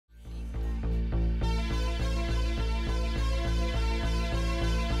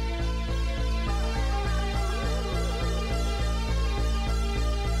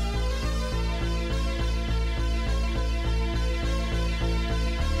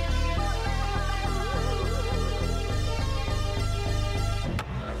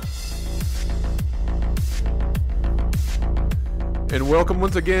And welcome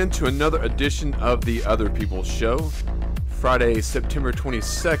once again to another edition of the Other People Show. Friday, September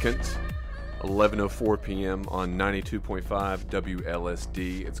 22nd, 11:04 p.m. on 92.5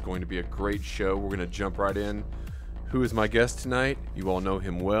 WLSD. It's going to be a great show. We're going to jump right in. Who is my guest tonight? You all know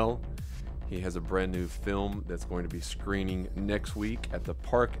him well. He has a brand new film that's going to be screening next week at the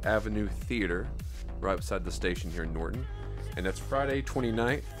Park Avenue Theater, right beside the station here in Norton. And that's Friday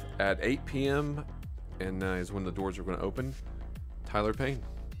 29th at 8 p.m. and is when the doors are going to open. Tyler Payne,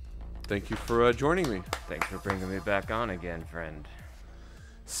 thank you for joining me. Thanks for bringing me back on again, friend.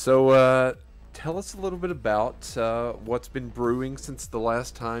 So, tell us a little bit about what's been brewing since the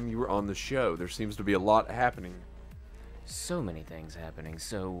last time you were on the show. There seems to be a lot happening. So many things happening.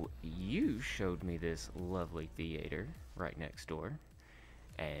 So, you showed me this lovely theater right next door,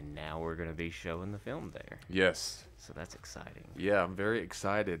 and now we're going to be showing the film there. Yes. So that's exciting. Yeah, I'm very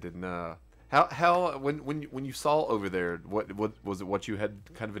excited. And how when you saw over there, what was it? What you had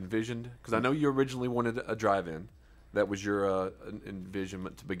kind of envisioned? Because I know you originally wanted a drive-in. That was your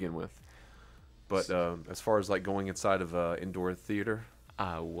envisionment to begin with. But as far as like going inside of indoor theater,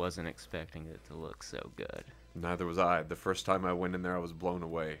 I wasn't expecting it to look so good. Neither was I. The first time I went in there, I was blown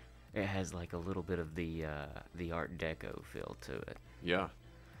away. It has like a little bit of the Art Deco feel to it. Yeah.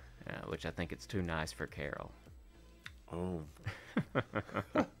 Which I think it's too nice for Carol. Oh.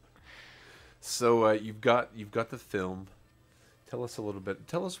 So you've got the film. Tell us a little bit.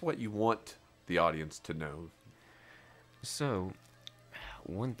 Tell us what you want the audience to know. So,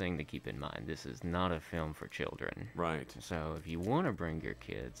 one thing to keep in mind, this is not a film for children. Right. So if you want to bring your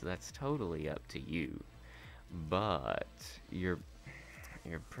kids, that's totally up to you. But you're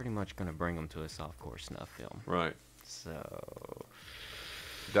pretty much going to bring them to a softcore snuff film. Right. So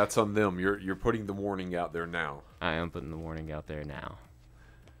that's on them. You're putting the warning out there now. I am putting the warning out there now.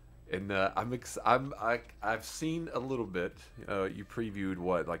 And I've seen a little bit. You previewed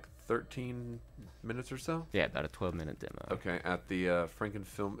what, like 13 minutes or so? Yeah, about a 12-minute demo. Okay, at the Franken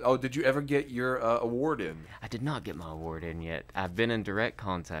Film. Oh, did you ever get your award in? I did not get my award in yet. I've been in direct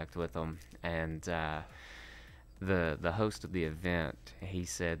contact with them, and the host of the event, he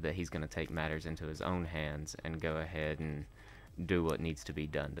said that he's going to take matters into his own hands and go ahead and do what needs to be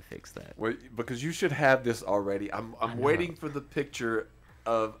done to fix that. Well, because you should have this already. I'm waiting for the picture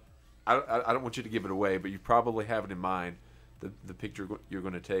of. I don't want you to give it away, but you probably have it in mind. The picture you're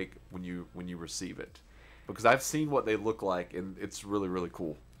going to take when you receive it, because I've seen what they look like, and it's really, really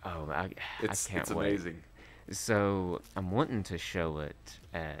cool. Oh, I can't wait. It's amazing. So I'm wanting to show it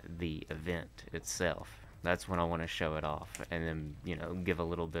at the event itself. That's when I want to show it off, and then give a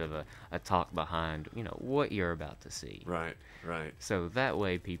little bit of a talk behind what you're about to see. Right. So that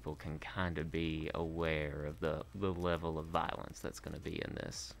way people can kind of be aware of the level of violence that's going to be in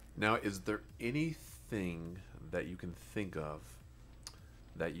this. Now, is there anything that you can think of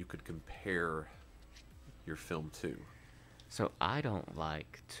that you could compare your film to? So I don't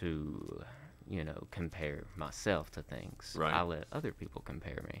like to, compare myself to things. Right. I let other people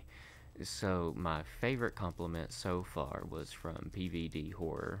compare me. So my favorite compliment so far was from PVD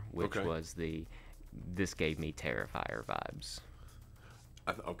Horror, which was this gave me Terrifier vibes.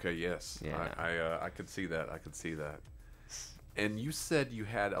 Okay, yes. Yeah. I could see that. And you said you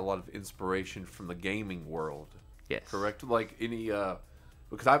had a lot of inspiration from the gaming world. Yes. Correct? Like any,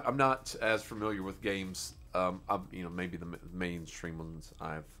 because I'm not as familiar with games. Maybe the mainstream ones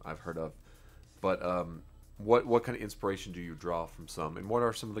I've heard of, but what kind of inspiration do you draw from some, and what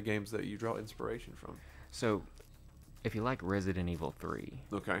are some of the games that you draw inspiration from? So, if you like Resident Evil 3,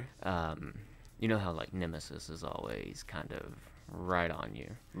 okay, you know how like Nemesis is always kind of right on you.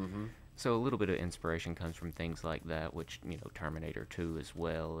 Mm-hmm. So a little bit of inspiration comes from things like that, which Terminator 2 as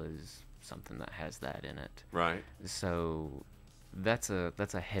well is something that has that in it. Right. So that's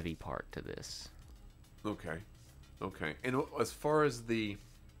a heavy part to this. Okay. And as far as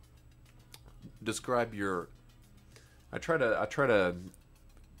describe your, I try to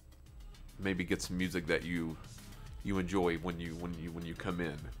maybe get some music that you enjoy when you come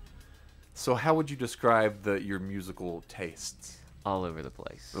in. So how would you describe your musical tastes? All over the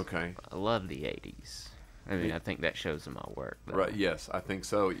place. Okay. I love the 80s. I mean, I think that shows in my work, though. Right. Yes, I think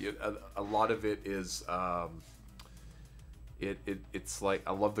so. A lot of it is. It's like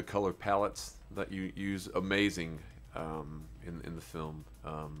I love the color palettes that you use. Amazing, in the film.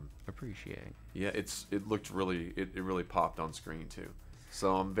 Appreciate. Yeah, it looked really. It really popped on screen too.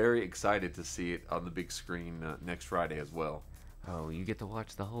 So I'm very excited to see it on the big screen next Friday as well. Oh, you get to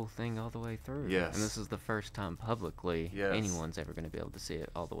watch the whole thing all the way through. Yes. And this is the first time publicly anyone's ever going to be able to see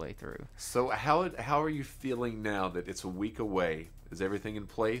it all the way through. So how are you feeling now that it's a week away? Is everything in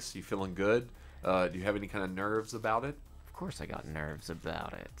place? You feeling good? Do you have any kind of nerves about it? Of course I got nerves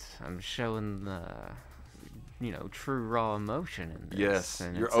about it. I'm showing the, true raw emotion in this. Yes,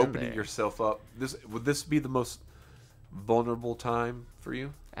 and you're it's in opening there. yourself up. Would this be the most vulnerable time for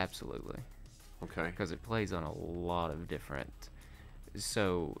you? Absolutely. Okay. Because it plays on a lot of different.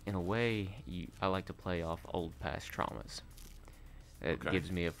 So in a way, I like to play off old past traumas. It Okay.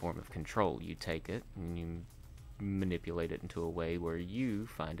 gives me a form of control. You take it and you manipulate it into a way where you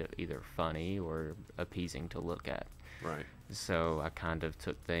find it either funny or appeasing to look at. Right. So I kind of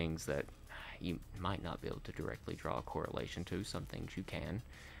took things that you might not be able to directly draw a correlation to. Some things you can,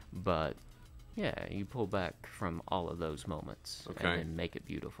 but yeah, you pull back from all of those moments Okay. and then make it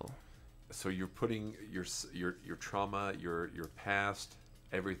beautiful. So you're putting your trauma, your past,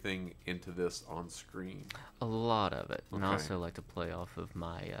 everything into this on screen. A lot of it, and I Okay. also like to play off of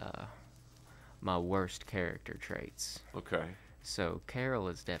my worst character traits. Okay. So Carol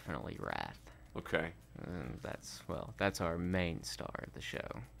is definitely wrath. Okay. And that's our main star of the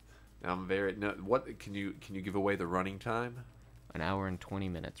show. Now what can you give away the running time? An hour and 20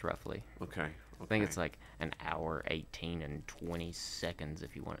 minutes roughly. Okay. I think it's like an hour 18 and 20 seconds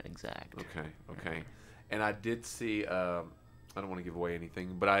if you want it exact. Okay. And I did see. I don't want to give away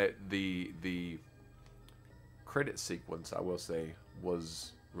anything, but the credit sequence, I will say,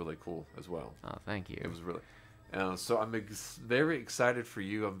 was really cool as well. Oh, thank you. It was really. So I'm very excited for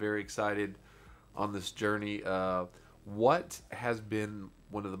you. I'm very excited on this journey. What has been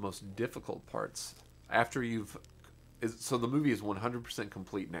one of the most difficult parts after so the movie is 100%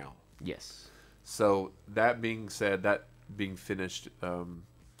 complete now. Yes. So that being said, that being finished,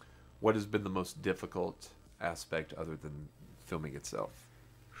 what has been the most difficult aspect other than filming itself?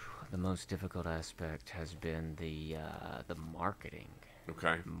 The most difficult aspect has been the marketing.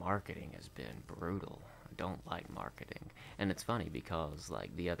 Okay. Marketing has been brutal. I don't like marketing, and it's funny because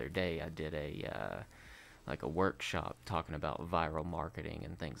like the other day I did a workshop talking about viral marketing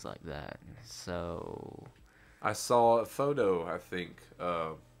and things like that. So I saw a photo. I think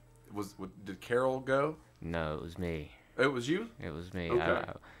did Carol go? no, it was me. It was you. It was me.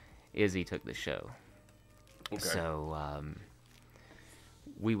 Okay. Izzy took the show. Okay. So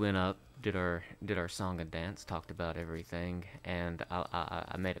we went up, did our song and dance, talked about everything, and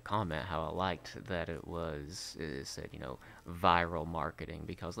I made a comment how I liked that it said viral marketing,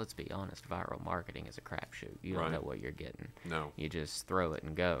 because let's be honest, viral marketing is a crapshoot. You don't Right. know what you're getting. No. You just throw it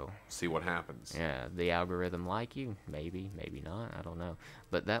and go. See what happens. Yeah, the algorithm like you, maybe not, I don't know.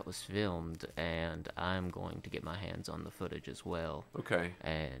 But that was filmed, and I'm going to get my hands on the footage as well. Okay.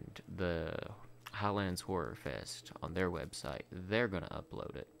 And the Highlands Horror Fest on their website, they're going to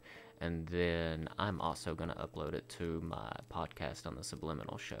upload it. And then I'm also going to upload it to my podcast on the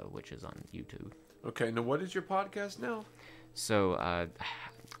Subliminal Show, which is on YouTube. Okay. Now, what is your podcast now? So I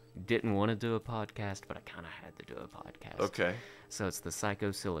didn't want to do a podcast, but I kind of had to do a podcast. Okay. So it's the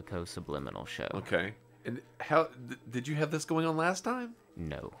SycoPsilico Subliminal Show. Okay. And how did you have this going on last time?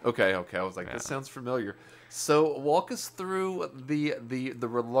 No. Okay. I was like, this sounds familiar. So walk us through the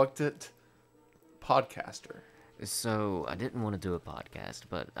reluctant podcaster. So I didn't want to do a podcast,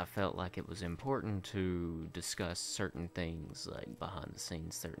 but I felt like it was important to discuss certain things, like behind the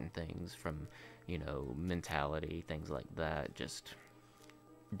scenes, certain things from, mentality, things like that. Just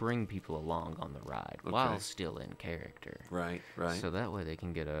bring people along on the ride while still in character. Right. So that way they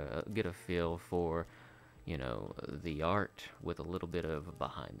can get a feel for, the art with a little bit of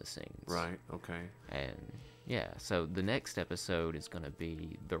behind the scenes. Right. Okay. And yeah, so the next episode is going to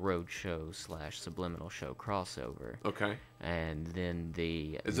be the Roadshow / Subliminal Show crossover. Okay. And then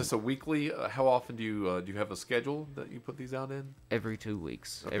Is this a weekly? How often do you have a schedule that you put these out in? every 2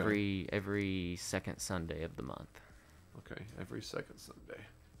 weeks, Okay. every second Sunday of the month. Okay, every second Sunday.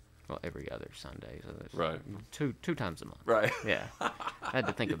 Well, every other Sunday. So there's Right. two times a month. Right. Yeah. I had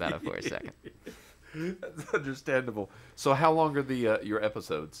to think about it for a second. That's understandable. So how long are your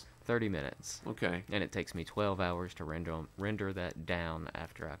episodes? 30 minutes. Okay. And it takes me 12 hours to render that down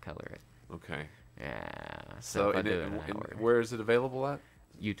after I color it. Okay. Yeah. So if I and do it in an hour. where is it available at?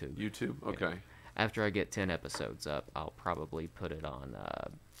 YouTube. YouTube. Okay. After I get 10 episodes up, I'll probably put it on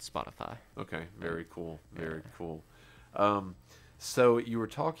Spotify. Okay. Very cool. Very cool. So you were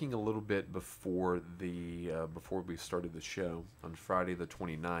talking a little bit before we started the show on Friday the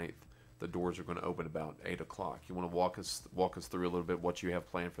 29th. The doors are going to open about 8 o'clock. You want to walk us through a little bit what you have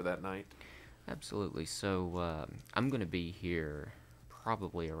planned for that night? Absolutely. So I'm going to be here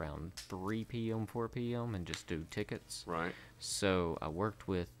probably around 3 p.m., 4 p.m. and just do tickets. Right. So I worked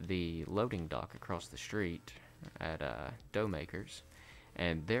with the loading dock across the street at Dough Makers,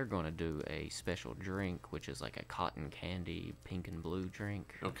 and they're going to do a special drink, which is like a cotton candy pink and blue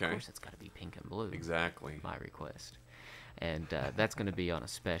drink. Okay. Of course, it's got to be pink and blue. Exactly. My request. And that's going to be on a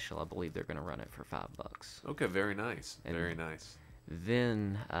special. I believe they're going to run it for $5. Okay, very nice. And very nice.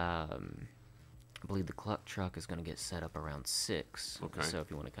 Then I believe the cluck truck is going to get set up around 6. Okay. So if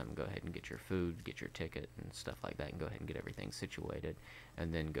you want to come and go ahead and get your food, get your ticket and stuff like that, and go ahead and get everything situated,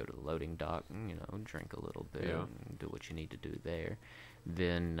 and then go to the loading dock and, you know, drink a little bit and do what you need to do there.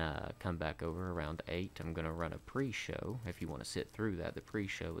 Then come back over around 8. I'm going to run a pre-show. If you want to sit through that, the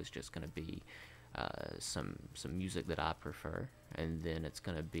pre-show is just going to be some music that I prefer, and then it's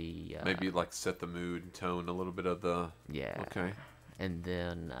going to be... maybe like set the mood, tone a little bit of the... Yeah. Okay. And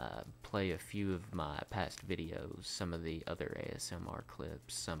then play a few of my past videos, some of the other ASMR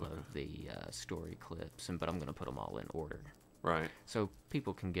clips, some of the story clips, but I'm going to put them all in order. Right. So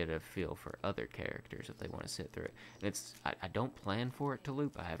people can get a feel for other characters if they want to sit through it. And I don't plan for it to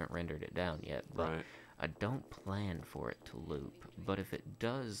loop. I haven't rendered it down yet, but I don't plan for it to loop. But if it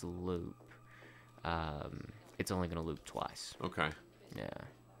does loop, it's only going to loop twice. Okay. Yeah.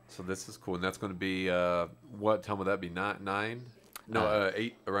 So this is cool, and that's going to be what time would that be? 9? No,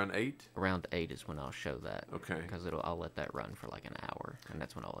 8. Around 8. Around 8 is when I'll show that. Okay. Because I'll let that run for like an hour, and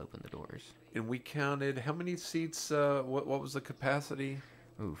that's when I'll open the doors. And we counted how many seats? What was the capacity?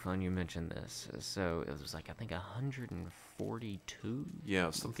 Ooh, fun you mentioned this. So it was like, I think 142. Yeah,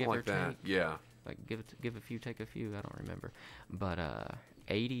 something like that. Yeah. Like give a few, take a few. I don't remember, but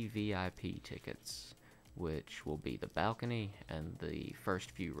 80 VIP tickets, which will be the balcony and the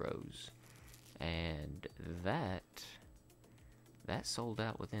first few rows, and that sold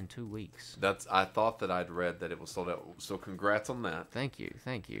out within 2 weeks. I thought that I'd read that it was sold out. So congrats on that. Thank you.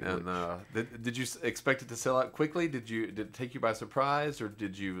 And did you expect it to sell out quickly? Did it take you by surprise, or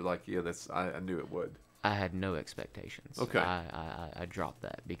did you like? Yeah, I knew it would. I had no expectations. Okay. I dropped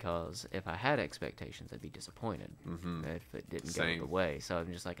that because if I had expectations, I'd be disappointed if it didn't go the way. So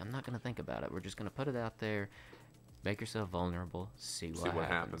I'm just like, I'm not going to think about it. We're just going to put it out there, make yourself vulnerable, see what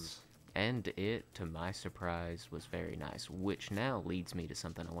happens. And it, to my surprise, was very nice, which now leads me to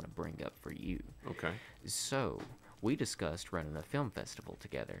something I want to bring up for you. Okay. So, we discussed running a film festival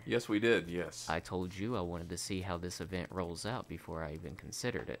together. Yes, we did, yes. I told you I wanted to see how this event rolls out before I even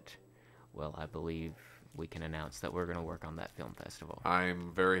considered it. Well, I believe we can announce that we're going to work on that film festival.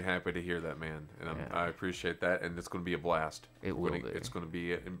 I'm very happy to hear that, man, and I appreciate that, and it's going to be a blast. It will be. It's going to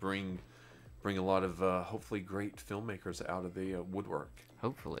be, and bring a lot of hopefully great filmmakers out of the woodwork.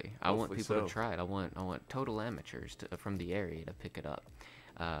 Hopefully. I want people to try it. I want total amateurs from the area to pick it up.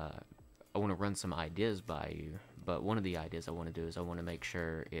 I want to run some ideas by you, but one of the ideas I want to do is I want to make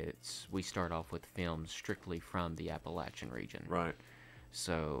sure we start off with films strictly from the Appalachian region. Right.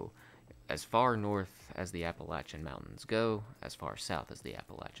 So, as far north as the Appalachian Mountains go, as far south as the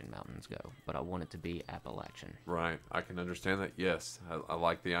Appalachian Mountains go, but I want it to be Appalachian. Right. I can understand that. Yes. I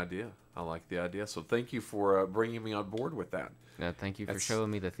like the idea. So thank you for bringing me on board with that. Thank you for showing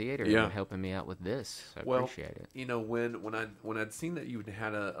me the theater and helping me out with this. I appreciate it. You know, when I'd seen that you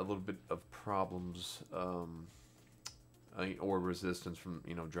had a little bit of problems or resistance from,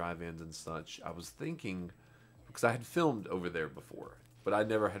 drive-ins and such, I was thinking, because I had filmed over there before, but I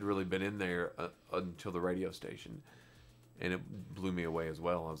never had really been in there until the radio station, and it blew me away as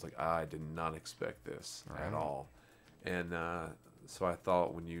well. I was like, I did not expect this at all, and so I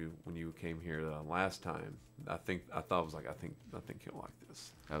thought when you came here last time, I think you'll like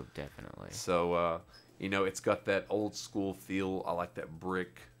this. Oh, definitely. So it's got that old school feel. I like that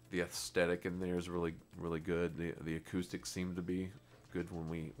brick. The aesthetic in there is really really good. The acoustics seemed to be good when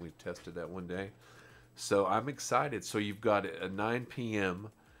we tested that one day. So I'm excited. So you've got a 9 p.m.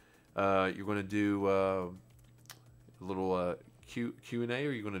 You're going to do a little Q&A, or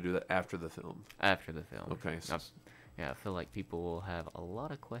are you going to do that after the film? After the film. Okay. So I feel like people will have a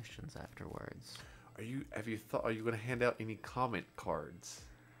lot of questions afterwards. Are you going to hand out any comment cards?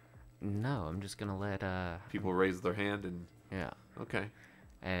 No, I'm just going to let people raise their hand and... Yeah. Okay.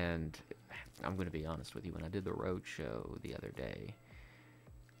 And I'm going to be honest with you. When I did the road show the other day,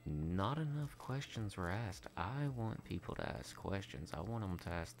 not enough questions were asked. I want people to ask questions. I want them to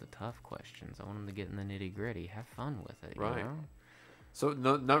ask the tough questions. I want them to get in the nitty gritty. Have fun with it. Right. You know? So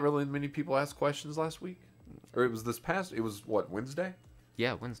not really many people asked questions last week? Or it was what, Wednesday?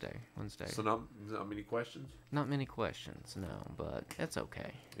 Yeah, Wednesday. So not many questions? Not many questions, no, but it's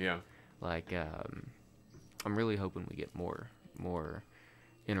okay. Yeah. Like, I'm really hoping we get more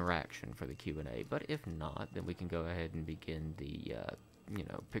interaction for the Q&A, but if not, then we can go ahead and begin the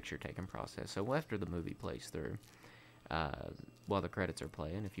picture taking process. So after the movie plays through, while the credits are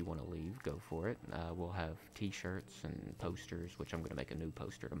playing, if you want to leave, go for it. We'll have t-shirts and posters, which I'm going to make a new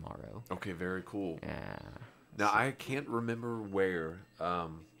poster tomorrow. Okay, very cool. Yeah. Now, I can't remember where,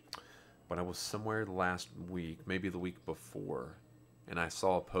 but I was somewhere last week, maybe the week before, and I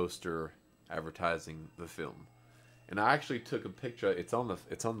saw a poster advertising the film. And I actually took a picture. It's on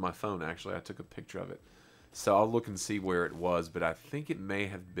my phone actually. I took a picture of it. So I'll look and see where it was, but I think it may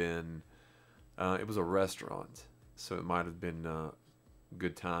have been it was a restaurant. So it might have been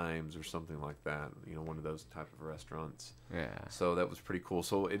Good Times or something like that. You know, one of those type of restaurants. Yeah. So that was pretty cool.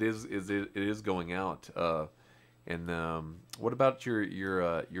 So it is going out. And what about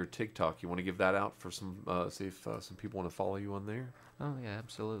your TikTok? You want to give that out for some see if some people want to follow you on there? Oh yeah,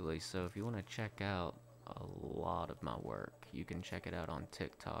 absolutely. So if you want to check out a lot of my work, you can check it out on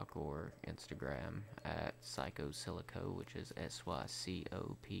TikTok or Instagram at SycoPsilico, which is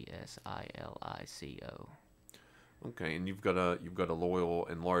SycoPsilico. Okay, and you've got a loyal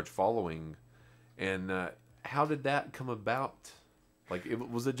and large following, and how did that come about? Like,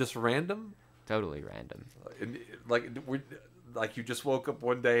 was it just random? Totally random. And, like you just woke up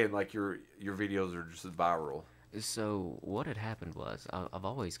one day and like your videos are just viral. So what had happened was I've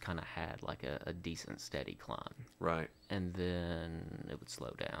always kind of had like a decent steady climb. Right. And then it would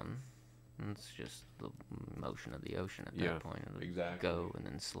slow down. And it's just the motion of the ocean at that point. It would exactly. go and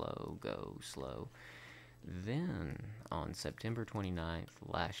then slow, go, slow. Then on September 29th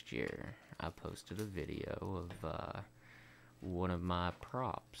last year, I posted a video of one of my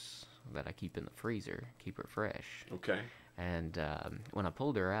props that I keep in the freezer, keep her fresh. Okay. And when I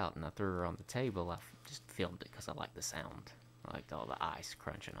pulled her out and I threw her on the table, I just filmed it because I liked the sound. I liked all the ice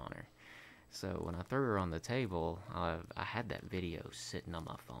crunching on her. So when I threw her on the table, I had that video sitting on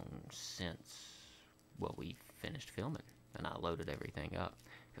my phone since, well, we finished filming. And I loaded everything up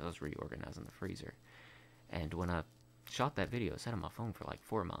because I was reorganizing the freezer. And when I shot that video, it sat on my phone for like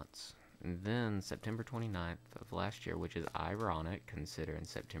 4 months. And then September 29th of last year, which is ironic considering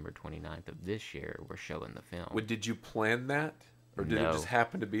September 29th of this year, we're showing the film. Well, did you plan that? Or did it just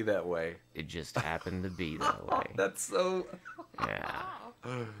happen to be that way? It just happened to be that way. That's so... Yeah.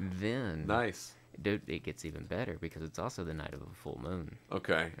 Then... Nice. Dude, it gets even better because it's also the night of a full moon.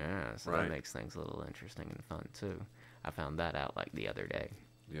 Okay. Yeah, so that makes things a little interesting and fun, too. I found that out, like, the other day.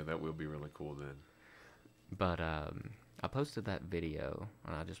 Yeah, that will be really cool, then. But, I posted that video,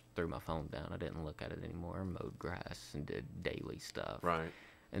 and I just threw my phone down. I didn't look at it anymore, mowed grass, and did daily stuff. Right.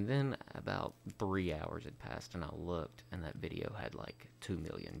 And then about 3 hours had passed, and I looked, and that video had, like, 2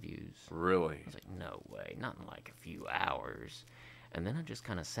 million views. Really? I was like, no way, not in, like, a few hours. And then I just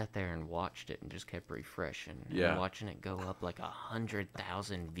kind of sat there and watched it and just kept refreshing. Yeah. And watching it go up, like,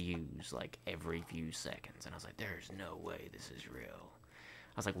 100,000 views, like, every few seconds. And I was like, there's no way this is real.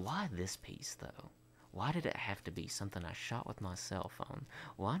 I was like, why this piece, though? Why did it have to be something I shot with my cell phone?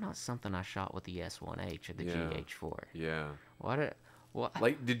 Why not something I shot with the S1H or the GH4? Yeah. What?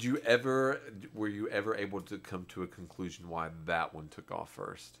 Like, were you ever able to come to a conclusion why that one took off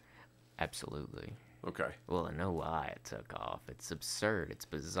first? Absolutely. Okay. Well, I know why it took off. It's absurd. It's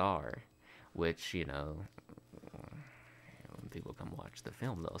bizarre. Which, you know, when people come watch the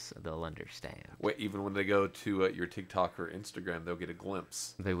film, they'll understand. Wait, even when they go to your TikTok or Instagram, they'll get a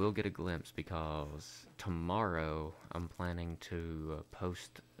glimpse. They will get a glimpse because tomorrow I'm planning to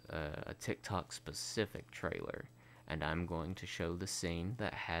post a TikTok-specific trailer, and I'm going to show the scene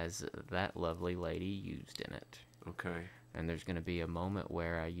that has that lovely lady used in it. Okay. And there's going to be a moment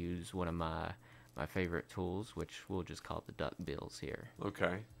where I use one of my favorite tools, which we'll just call the duck bills here.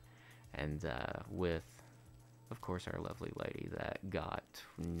 Okay. And with, of course, our lovely lady that got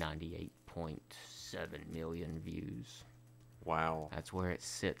 98.7 million views. Wow. That's where it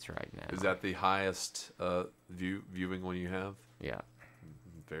sits right now. Is that the highest viewing one you have? Yeah.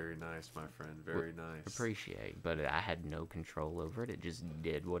 Very nice, my friend. Very nice. Appreciate, but I had no control over it. It just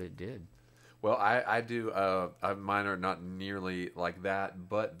did what it did. Well, I do. Mine are not nearly like that,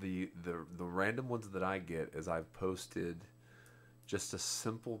 but the random ones that I get is I've posted just a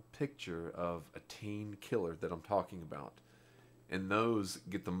simple picture of a teen killer that I'm talking about, and those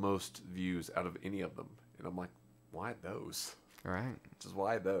get the most views out of any of them. And I'm like, why those? Right. Just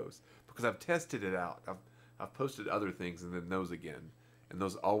why those? Because I've tested it out. I've posted other things and then those again, and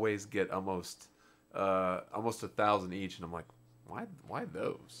those always get almost 1,000 each, and I'm like, why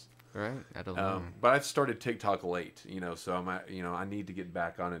those? Right, I don't know. But I've started TikTok late, so I need to get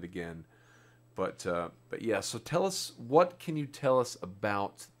back on it again. But yeah, so tell us, what can you tell us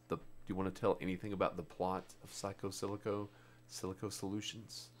about do you want to tell anything about the plot of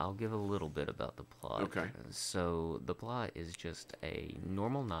SilicoSolutions? I'll give a little bit about the plot. Okay. So the plot is just a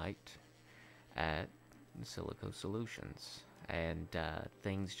normal night at SilicoSolutions, and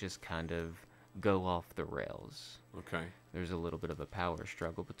things just kind of go off the rails. Okay. There's a little bit of a power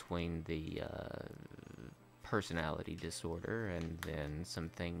struggle between the personality disorder, and then some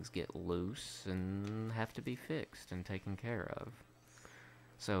things get loose and have to be fixed and taken care of.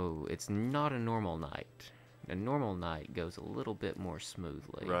 So it's not a normal night. A normal night goes a little bit more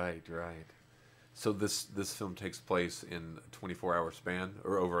smoothly. Right, right. So this film takes place in a 24-hour span,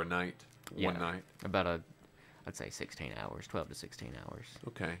 or over a night, one night? About I'd say 16 hours, 12 to 16 hours.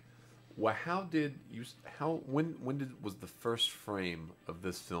 Okay. Well, when was the first frame of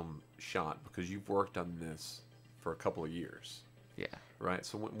this film shot? Because you've worked on this for a couple of years. Yeah. Right.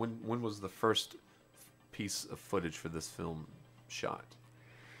 So when was the first piece of footage for this film shot?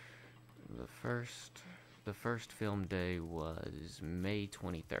 The first film day was May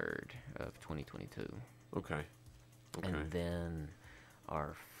 23rd of 2022. Okay. And then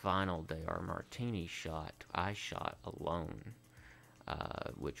our final day, our martini shot, I shot alone,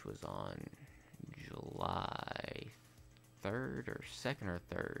 which was on July 3rd or 2nd or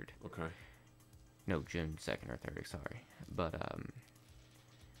 3rd. Okay. No, June 2nd or 3rd, sorry. But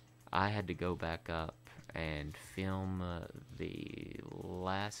I had to go back up and film the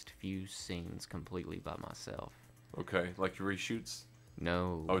last few scenes completely by myself. Okay, like your reshoots?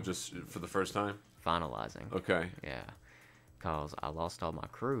 No. Oh, just for the first time? Finalizing. Okay. Yeah. Because I lost all my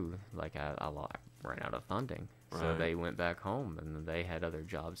crew. Like, I ran out of funding. So Right. they went back home, and they had other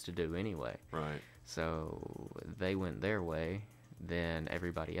jobs to do anyway. Right. So they went their way. Then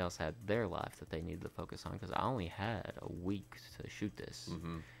everybody else had their life that they needed to focus on, because I only had a week to shoot this.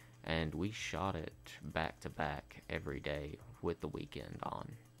 Mm-hmm. And we shot it back to back every day with the weekend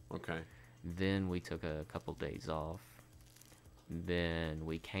on. Okay. Then we took a couple days off. Then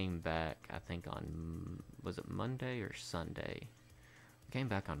we came back, I think on, was it Monday or Sunday? We came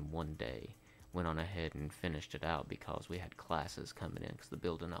back on one day, went on ahead and finished it out because we had classes coming in, because the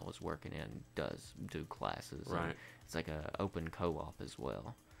building I was working in does do classes. Right. It's like a open co-op as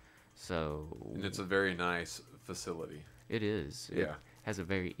well. So. And it's a very nice facility. It is. Yeah. It has a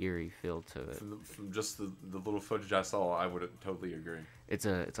very eerie feel to it. From just the little footage I saw, I would totally agree. It's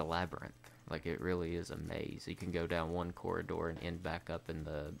a labyrinth. Like, it really is a maze. You can go down one corridor and end back up in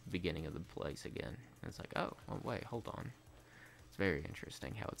the beginning of the place again. And it's like, oh wait, hold on. It's very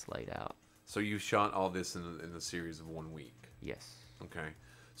interesting how it's laid out. So you shot all this in a series of 1 week. Yes. Okay.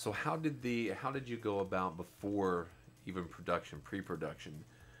 So how did you go about before even production, pre-production?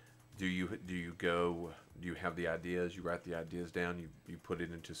 Do you have the ideas? You write the ideas down. You put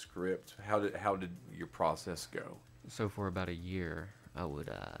it into script. How did your process go? So for about a year, I would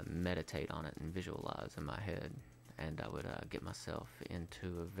meditate on it and visualize in my head, and I would get myself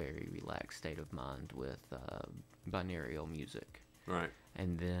into a very relaxed state of mind with binaural music. Right.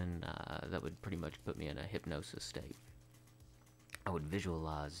 And then that would pretty much put me in a hypnosis state. I would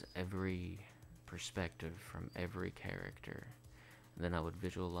visualize every perspective from every character. Then I would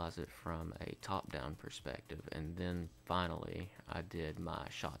visualize it from a top-down perspective, and then finally I did my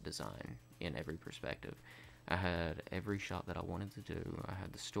shot design in every perspective. I had every shot that I wanted to do. I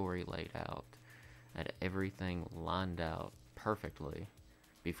had the story laid out. I had everything lined out perfectly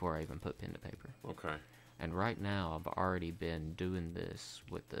before I even put pen to paper. Okay. And right now I've already been doing this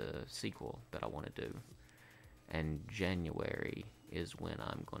with the sequel that I want to do. And January is when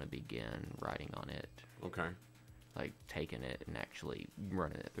I'm going to begin writing on it. Okay. Like, taking it and actually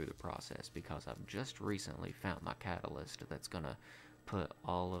running it through the process, because I've just recently found my catalyst that's going to put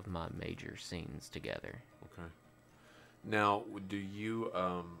all of my major scenes together. Okay. Now, do you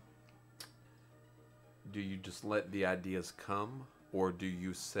just let the ideas come, or do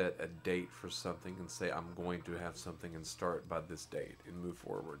you set a date for something and say, I'm going to have something and start by this date and move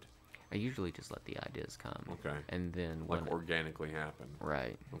forward? I usually just let the ideas come. Okay. And then like organically happen.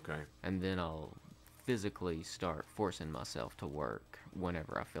 Right. Okay. And then I'll physically start forcing myself to work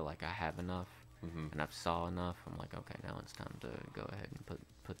whenever I feel like I have enough. Mm-hmm. And I've saw enough. I'm like, okay, now it's time to go ahead and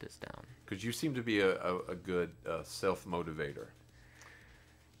put this down. Because you seem to be a good self-motivator.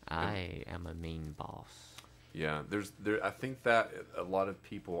 I am a mean boss. Yeah, I think that a lot of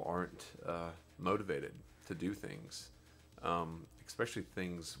people aren't motivated to do things, especially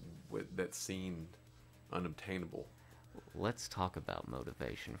things that seem unobtainable. Let's talk about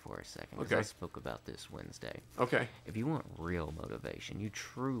motivation for a second, because Okay. I spoke about this Wednesday. Okay. If you want real motivation, you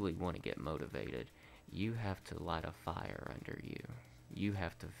truly want to get motivated, you have to light a fire under you. You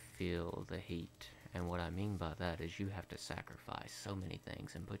have to feel the heat. And what I mean by that is you have to sacrifice so many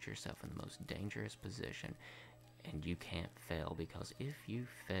things and put yourself in the most dangerous position. And you can't fail, because if you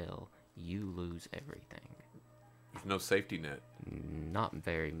fail, you lose everything. There's no safety net. Not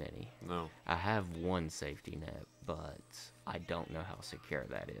very many. No. I have one safety net, but I don't know how secure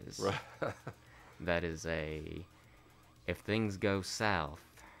that is. Right. That is if things go south,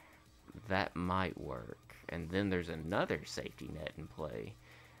 that might work. And then there's another safety net in play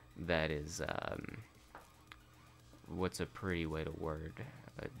that is, what's a pretty way to word?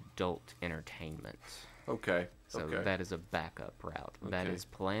 Adult entertainment. Okay. So okay. that is a backup route. That Okay. is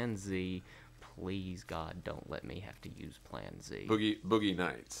Plan Z. Please, God, don't let me have to use Plan Z. Boogie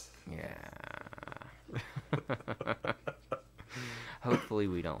Nights. Yeah. Hopefully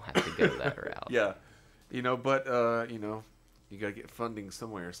we don't have to go that route. Yeah. But you gotta get funding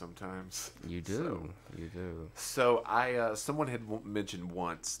somewhere sometimes. You do. You do. So I someone had mentioned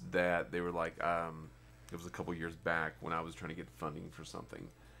once that they were like it was a couple years back when I was trying to get funding for something,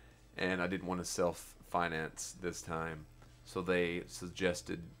 and I didn't want to self-finance this time, so they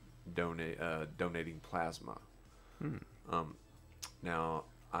suggested donating plasma. Now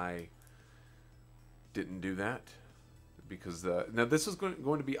I didn't do that because now this is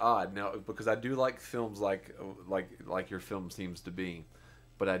going to be odd now because I do like films like your film seems to be,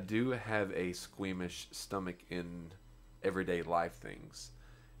 but I do have a squeamish stomach in everyday life things,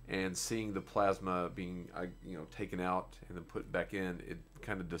 and seeing the plasma being taken out and then put back in, it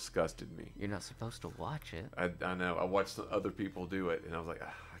kind of disgusted me. You're not supposed to watch it. I know. I watched other people do it, and I was like,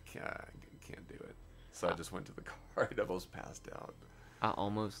 I can't do it. So I just went to the car and I almost passed out. I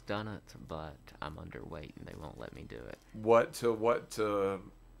almost done it, but I'm underweight and they won't let me do it. What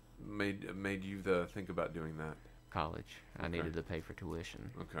made you think about doing that? College. I needed to pay for tuition.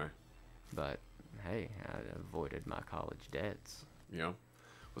 Okay. But hey, I avoided my college debts. Yeah.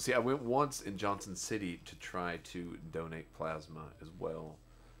 Well, see, I went once in Johnson City to try to donate plasma as well.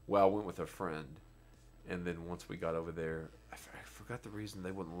 Well, I went with a friend, and then once we got over there, I forgot the reason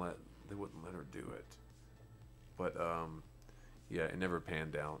they wouldn't let her do it. But yeah, it never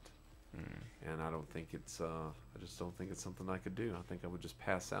panned out, and I don't think it's I just don't think it's something I could do. I think I would just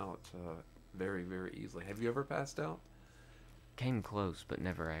pass out very, very easily. Have you ever passed out? Came close, but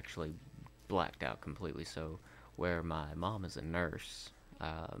never actually blacked out completely. So, where my mom is a nurse,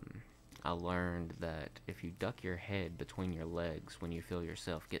 I learned that if you duck your head between your legs when you feel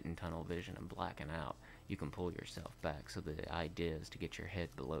yourself getting tunnel vision and blacking out, you can pull yourself back. So the idea is to get your head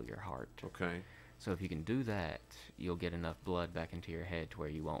below your heart. Okay. So if you can do that, you'll get enough blood back into your head to where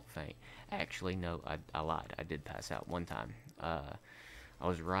you won't faint. Actually, no, I lied. I did pass out one time. I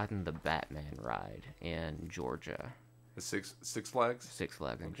was riding the Batman ride in Georgia. The Six Flags? Six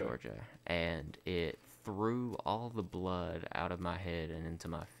Flags in Georgia. And it threw all the blood out of my head and into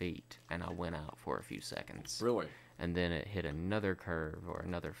my feet, and I went out for a few seconds. Really? And then it hit another curve or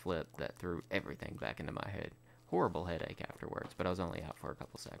another flip that threw everything back into my head. Horrible headache afterwards, but I was only out for a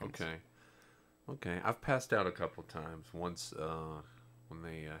couple seconds. Okay. I've passed out a couple times. Once when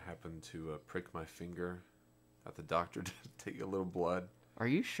they happened to prick my finger at the doctor to take a little blood. Are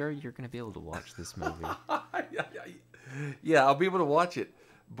you sure you're going to be able to watch this movie? Yeah, I'll be able to watch it.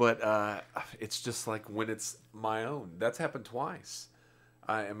 But it's just like when it's my own. That's happened twice.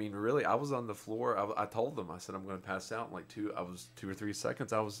 I mean, really, I was on the floor. I told them, I said, I'm going to pass out in like 2 or 3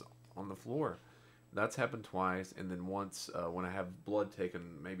 seconds. I was on the floor. That's happened twice. And then once when I have blood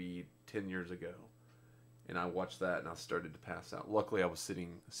taken maybe 10 years ago. And I watched that and I started to pass out. Luckily, I was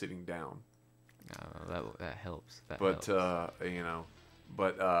sitting down. That helps.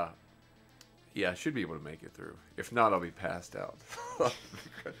 Yeah, I should be able to make it through. If not, I'll be passed out.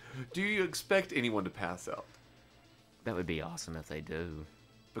 Do you expect anyone to pass out? That would be awesome if they do.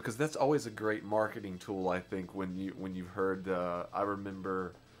 Because that's always a great marketing tool, I think, when you've heard. I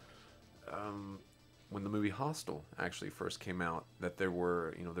remember when the movie Hostel actually first came out, that there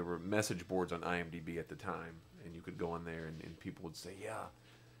were message boards on IMDb at the time, and you could go on there and people would say, yeah,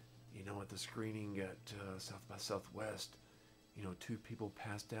 at the screening at South by Southwest, 2 people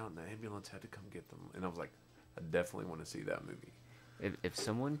passed out and the ambulance had to come get them. And I was like, I definitely want to see that movie. If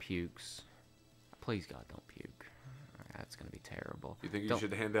someone pukes, please God don't puke. That's going to be terrible. You think you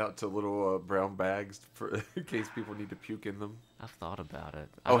should hand out to little brown bags in case people need to puke in them? I've thought about it.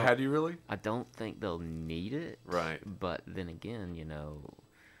 Have you really? I don't think they'll need it. Right. But then again,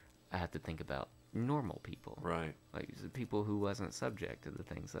 I have to think about normal people. Right. Like the people who wasn't subject to the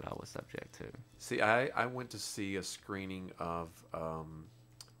things that I was subject to. See, I went to see a screening of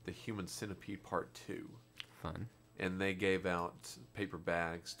The Human Centipede Part 2. Fun. And they gave out paper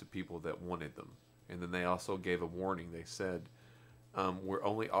bags to people that wanted them. And then they also gave a warning. They said, we're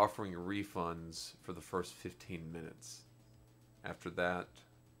only offering refunds for the first 15 minutes. After that,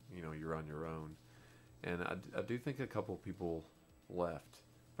 you're on your own. And I do think a couple of people left.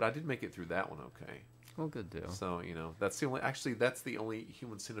 But I did make it through that one okay. Well, good deal. So, that's the only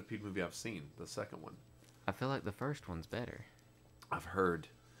Human Centipede movie I've seen, the second one. I feel like the first one's better. I've heard.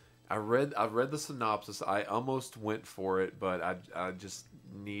 I read the synopsis. I almost went for it, but I just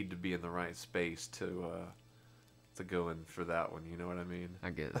need to be in the right space to go in for that one. You know what I mean?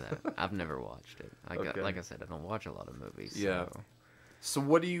 I get that. I've never watched it. Okay. Like I said, I don't watch a lot of movies. Yeah. So. So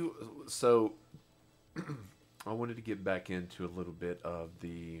what do you? So I wanted to get back into a little bit of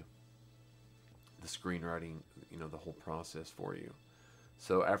the screenwriting. You know, the whole process for you.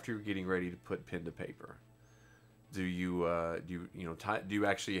 So after you're getting ready to put pen to paper, do you do you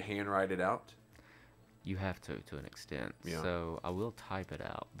actually handwrite it out? You have to an extent. Yeah. So I will type it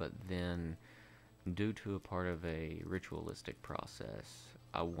out, but then due to a part of a ritualistic process,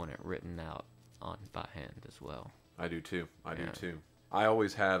 I want it written out on by hand as well. I do too. I do too. I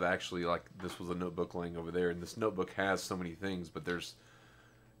always have actually, like, this was a notebook laying over there, and this notebook has so many things, but there's,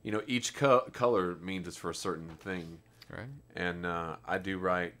 each color means it's for a certain thing. Right. And I do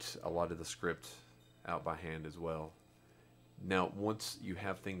write a lot of the script out by hand as well. Now, once you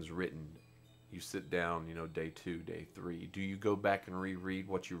have things written, you sit down, day 2, day 3. Do you go back and reread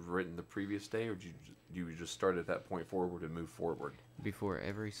what you've written the previous day, or do you just start at that point forward and move forward? Before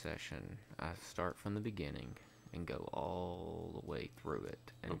every session, I start from the beginning and go all the way through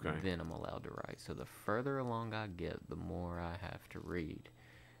it, and then I'm allowed to write. So the further along I get, the more I have to read,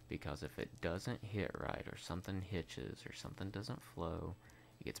 because if it doesn't hit right, or something hitches, or something doesn't flow,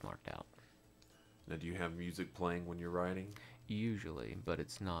 it gets marked out. Now, do you have music playing when you're writing? Usually, but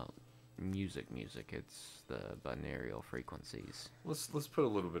it's not music, it's the binaural frequencies. Let's put a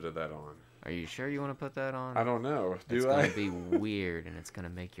little bit of that on. Are you sure you want to put that on? I don't know. It's going to be weird, and it's going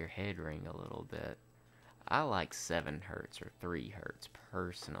to make your head ring a little bit. I like 7 hertz or 3 hertz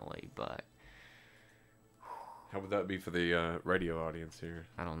personally, but how would that be for the radio audience here?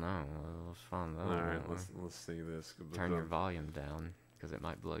 I don't know. Let's find out. All right, let's see this. Turn your volume down, because it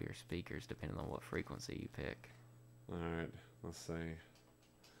might blow your speakers depending on what frequency you pick. All right, let's see.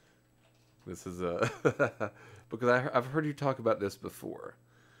 This is because I've heard you talk about this before.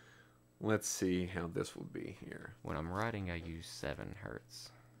 Let's see how this will be here. When I'm writing, I use 7 hertz.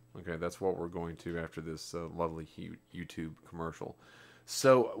 Okay, that's what we're going to after this lovely YouTube commercial.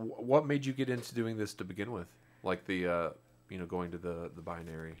 So, what made you get into doing this to begin with? Like the, going to the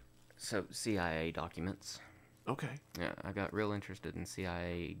binary. So, CIA documents. Okay. Yeah, I got real interested in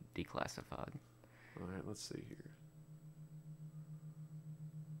CIA declassified. All right, let's see here.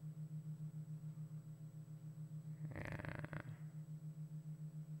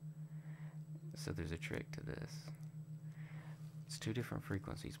 So there's a trick to this. It's 2 different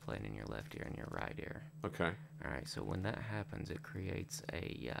frequencies playing in your left ear and your right ear. Okay. All right. So when that happens, it creates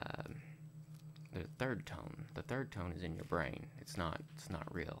the third tone. The third tone is in your brain. It's not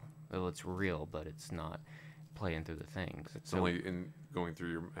real. Well, it's real, but it's not playing through the things. It's only going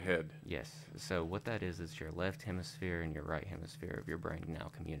through your head. Yes. So what that is your left hemisphere and your right hemisphere of your brain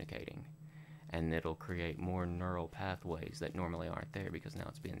now communicating. And it'll create more neural pathways that normally aren't there because now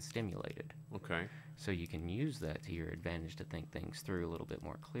it's being stimulated. Okay. So you can use that to your advantage to think things through a little bit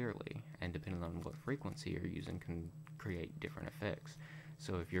more clearly. And depending on what frequency you're using can create different effects.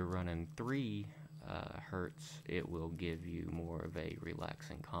 So if you're running 3 hertz, it will give you more of a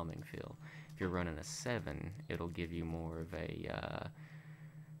relaxing, calming feel. If you're running a 7, it'll give you more of a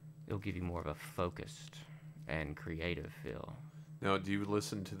focused and creative feel. Now, do you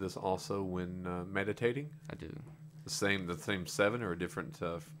listen to this also when meditating? I do. The same 7 or a different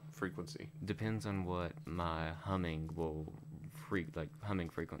frequency? Depends on what my humming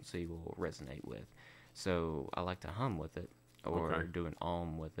frequency will resonate with. So I like to hum with it, or do an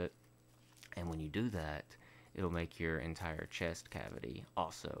om with it. And when you do that, it'll make your entire chest cavity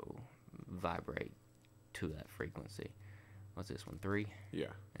also vibrate to that frequency. What's this one, 3? Yeah.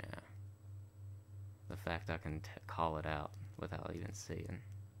 Yeah. The fact I can call it out without even seeing.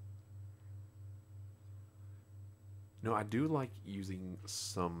 No, I do like using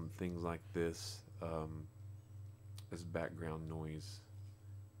some things like this as background noise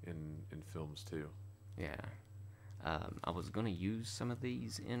in films too. Yeah. I was going to use some of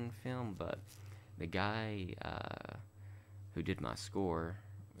these in film, but the guy who did my score,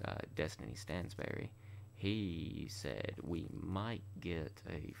 Destiny Stansberry, he said we might get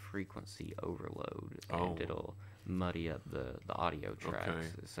a frequency overload, and it'll muddy up the audio tracks. Okay.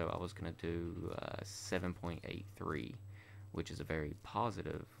 So I was going to do 7.83, which is a very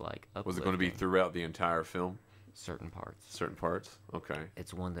positive, uplifting. Was it going to be throughout the entire film? Certain parts. Certain parts? Okay.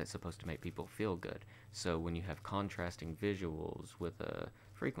 It's one that's supposed to make people feel good. So when you have contrasting visuals with a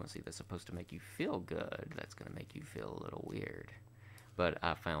frequency that's supposed to make you feel good, that's going to make you feel a little weird. But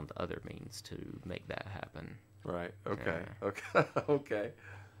I found other means to make that happen. Right. Okay. Yeah. Okay. Okay.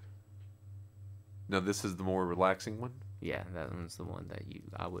 Now this is the more relaxing one? Yeah, that one's the one that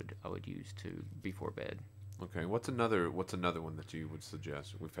I would use before bed. Okay. What's another one that you would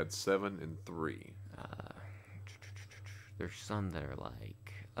suggest? We've had 7 and 3. There's some that are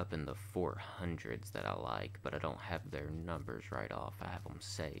like up in the 400s that I like, but I don't have their numbers right off. I have them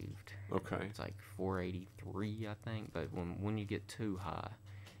saved. Okay. It's like 483, I think. But when you get too high,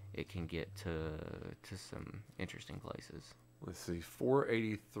 it can get to some interesting places. Let's see,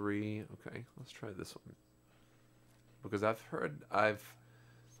 483. Okay, let's try this one. Because I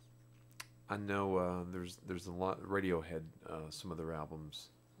know there's a lot. Radiohead, some of their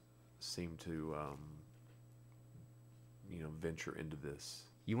albums seem to venture into this.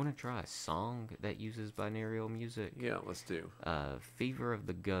 You want to try a song that uses binaural music? Yeah, let's do. Fever of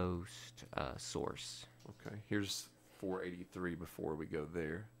the Ghost, Source. Okay, here's 483 before we go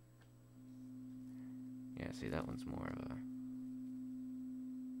there. Yeah, see, that one's more of a...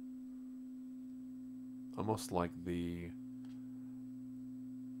 Almost like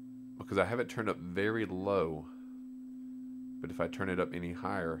because I have it turned up very low, but if I turn it up any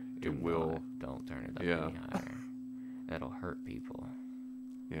higher, Don't turn it up any higher. That'll hurt people.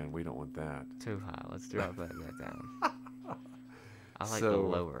 Yeah, and we don't want that. Too high. Let's drop that down. I like the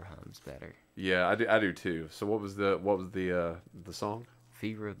lower hums better. Yeah, I do too. So what was the song?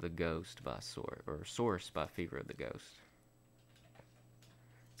 Fever of the Ghost by Source by Fever of the Ghost.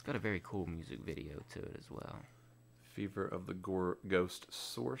 It's got a very cool music video to it as well. Fever of the Ghost,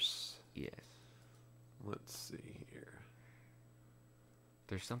 Source? Yes. Let's see here.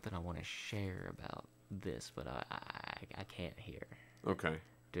 There's something I want to share about this, but I can't hear. Okay.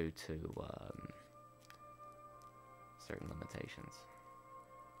 Due to certain limitations.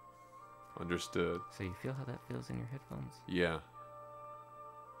 Understood. So you feel how that feels in your headphones? Yeah.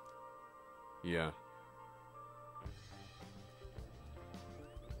 Yeah.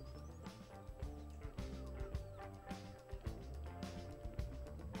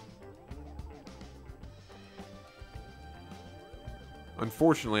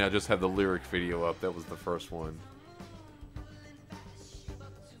 Unfortunately, I just have the lyric video up. That was the first one.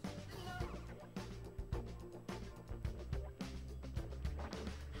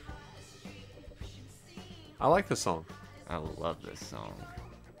 I like the song. I love this song.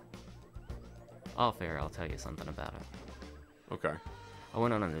 Off air, I'll tell you something about it. Okay. I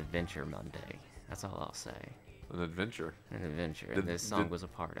went on an adventure Monday. That's all I'll say. An adventure. An adventure, and this song was a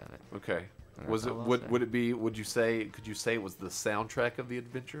part of it. Okay. Was it? Would it be? Would you say? Could you say it was the soundtrack of the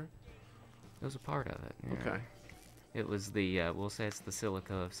adventure? It was a part of it. Yeah. Okay. It was the. We'll say it's the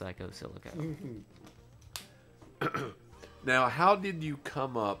Silico of SycoPsilico. Now, how did you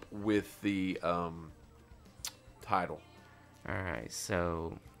come up with the title? All right,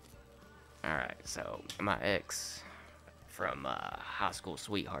 so my ex from high school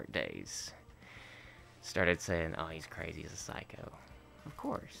sweetheart days started saying, "Oh, he's crazy. He's a psycho." Of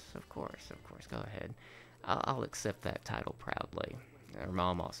course. Go ahead. I'll accept that title proudly. Her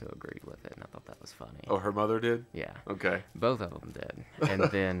mom also agreed with it, and I thought that was funny. Oh, her mother did? Yeah. Okay. Both of them did. And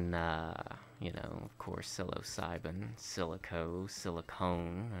then, of course, psilocybin, silico,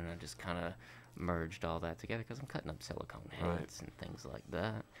 silicone, and I just kind of merged all that together because I'm cutting up silicone heads and things like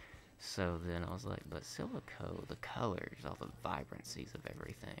that. So then I was like, but silico, the colors, all the vibrancies of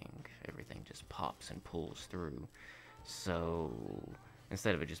everything just pops and pulls through. So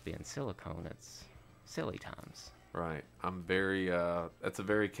instead of it just being silicone, it's silly times. Right. I'm very. That's a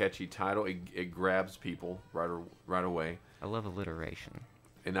very catchy title. It grabs people right away. I love alliteration.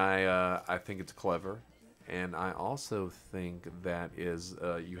 And I think it's clever. And I also think that is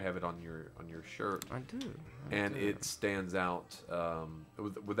you have it on your shirt. I do. It stands out.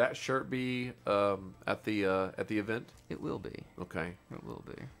 Would that shirt be at the event? It will be. Okay. It will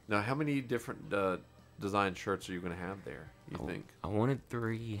be. Now, how many different design shirts are you going to have there, you think? I wanted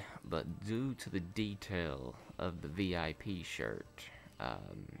 3, but due to the detail of the VIP shirt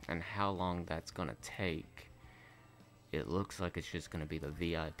and how long that's going to take, it looks like it's just going to be the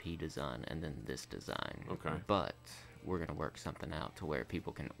VIP design and then this design. Okay. But we're going to work something out to where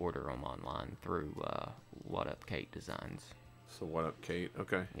people can order them online through What Up Kate Designs. So What Up Kate?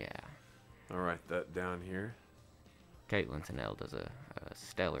 Okay. Yeah. I'll write that down here. Caitlin Tennell does a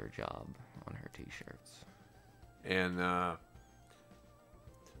stellar job on her t-shirts. And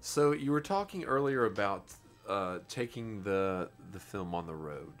so you were talking earlier about taking the film on the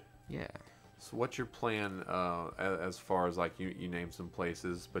road. Yeah. So what's your plan as far as, like, you named some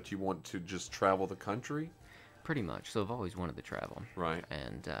places, but you want to just travel the country? Pretty much. So I've always wanted to travel. Right.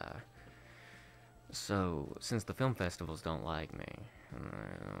 And so since the film festivals don't like me,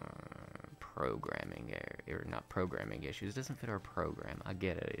 programming or not programming issues doesn't fit our program. I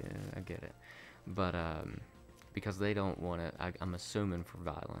get it. But because they don't want to, I'm assuming for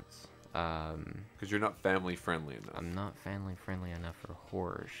violence, Because you're not family friendly enough. I'm not family friendly enough for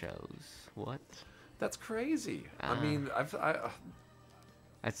horror shows. What? That's crazy. I mean,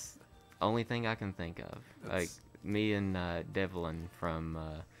 That's the only thing I can think of. Like me and Devlin from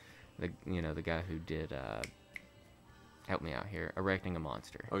the guy who did help me out here, Erecting a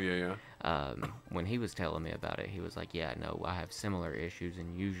Monster. Oh yeah. When he was telling me about it, he was like, "Yeah, no, I have similar issues,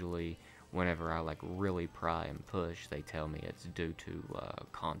 and usually whenever I like really pry and push, they tell me it's due to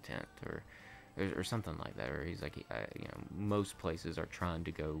content or something like that." Or he's like, most places are trying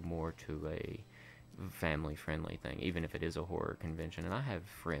to go more to a family-friendly thing, even if it is a horror convention. And I have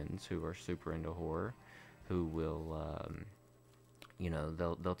friends who are super into horror, who will,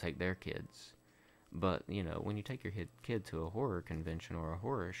 they'll take their kids. But when you take your kid to a horror convention or a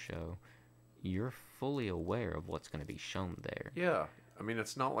horror show, you're fully aware of what's going to be shown there. Yeah. I mean,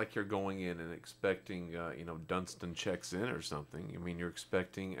 it's not like you're going in and expecting, Dunstan checks in or something. I mean, you're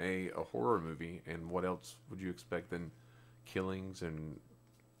expecting a horror movie, and what else would you expect than killings and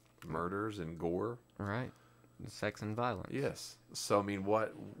murders and gore? Right. Sex and violence. Yes. So, I mean,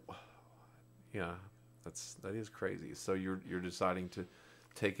 yeah, that is crazy. So you're deciding to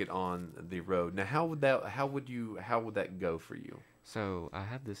take it on the road. Now, how would that go for you? So I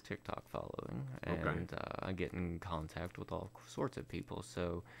have this TikTok following, and I get in contact with all sorts of people.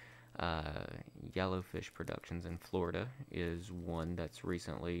 So Yellowfish Productions in Florida is one that's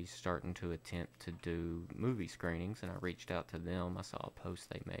recently starting to attempt to do movie screenings, and I reached out to them. I saw a post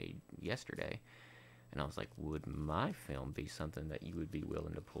they made yesterday, and I was like, would my film be something that you would be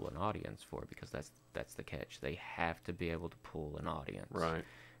willing to pull an audience for? Because that's the catch. They have to be able to pull an audience. Right.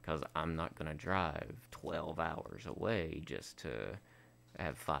 Because I'm not going to drive 12 hours away just to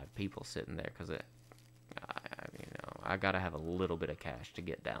have 5 people sitting there. Because I got to have a little bit of cash to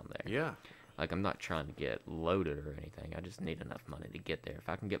get down there. Yeah. Like, I'm not trying to get loaded or anything. I just need enough money to get there. If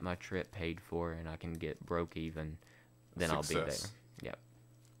I can get my trip paid for and I can get broke even, then Success. I'll be there. Yep.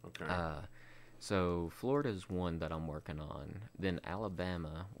 Okay. So Florida's one that I'm working on. Then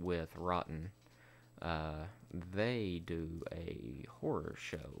Alabama with Rotten. They do a horror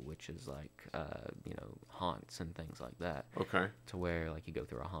show, which is like, haunts and things like that. Okay. To where, like, you go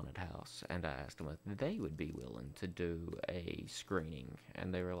through a haunted house. And I asked them if they would be willing to do a screening.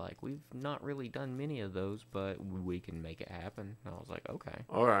 And they were like, we've not really done many of those, but we can make it happen. And I was like, okay.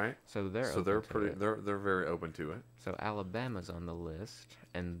 All right. So they're very open to it. So Alabama's on the list.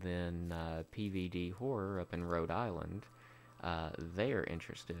 And then PVD Horror up in Rhode Island. They are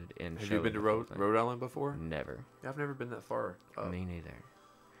interested in. Have you been to Rhode Island before? Never. I've never been that far. Me neither.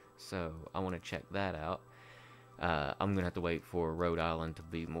 So I want to check that out. I'm gonna have to wait for Rhode Island to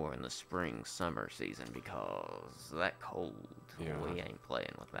be more in the spring, summer season because that cold. Yeah. We ain't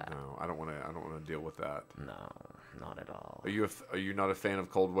playing with that. No, I don't want to deal with that. No, not at all. Are you not a fan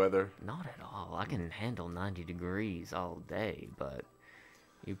of cold weather? Not at all. I can handle 90 degrees all day, but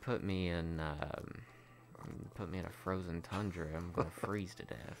you put me in a frozen tundra, I'm gonna freeze to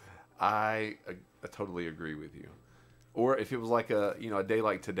death. I totally agree with you. Or if it was like a day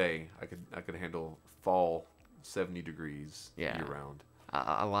like today, I could handle fall 70 degrees year round.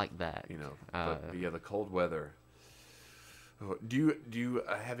 I like that. But yeah, the cold weather. Do you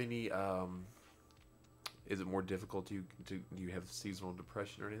have any? Is it more difficult? Do you have seasonal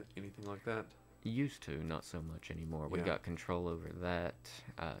depression or anything like that? Used to, not so much anymore. We got control over that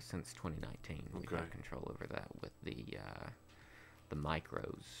since 2019. We got control over that with the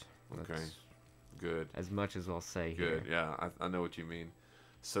micros. Okay, good. As much as I'll say here. Good, yeah, I know what you mean.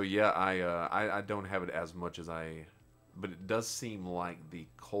 So yeah, I don't have it as much as but it does seem like the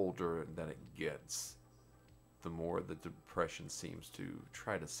colder that it gets, the more the depression seems to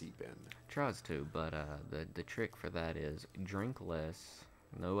try to seep in. Tries to, but the trick for that is drink less.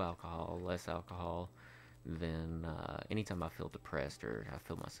 No alcohol, less alcohol. Then anytime I feel depressed or I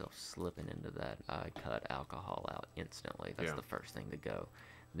feel myself slipping into that, I cut alcohol out instantly. That's the first thing to go.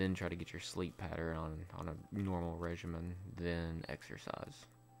 Then try to get your sleep pattern on a normal regimen. Then exercise.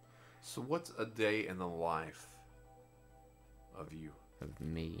 So what's a day in the life of you? Of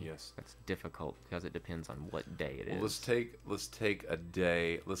me? Yes. That's difficult because it depends on what day it is. Let's take a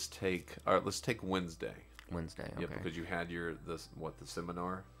day. Let's take Wednesday. Wednesday. Okay. Yeah, because you had the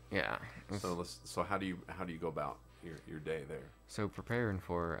seminar. Yeah. So how do you go about your day there? So preparing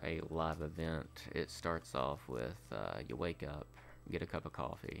for a live event, it starts off with you wake up, get a cup of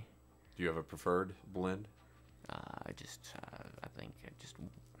coffee. Do you have a preferred blend? I think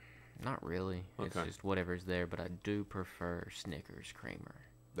not really. Okay. It's just whatever's there, but I do prefer Snickers creamer.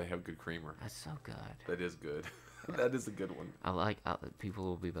 They have good creamer. That's so good. That is good. That is a good one. People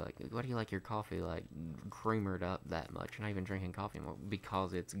will be like, why do you like your coffee like creamered up that much? You're not even drinking coffee anymore.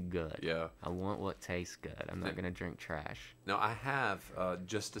 Because it's good. Yeah. I want what tastes good. I'm not going to drink trash. Now, I have,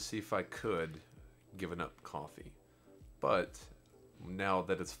 just to see if I could, given up coffee. But now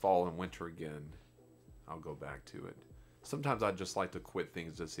that it's fall and winter again, I'll go back to it. Sometimes I just like to quit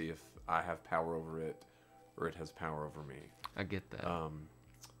things to see if I have power over it or it has power over me. I get that.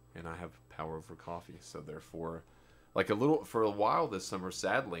 And I have power over coffee, so therefore, for a while this summer,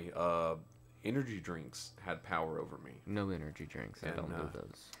 sadly, energy drinks had power over me. No energy drinks. I don't do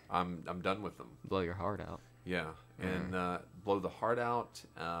those. I'm done with them. Blow your heart out. Yeah, and blow the heart out.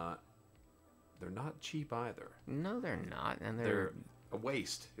 They're not cheap either. No, they're not, and they're a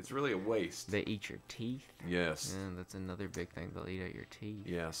waste. It's really a waste. They eat your teeth. Yes. And that's another big thing. They'll eat at your teeth.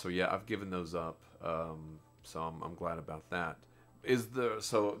 Yeah. So yeah, I've given those up. So I'm glad about that. I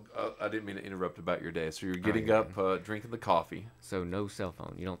didn't mean to interrupt about your day. So you're getting up, drinking the coffee. So no cell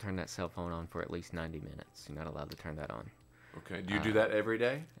phone. You don't turn that cell phone on for at least 90 minutes. You're not allowed to turn that on. Okay. Do you do that every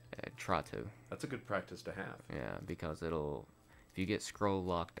day? Try to. That's a good practice to have. Yeah, because if you get scroll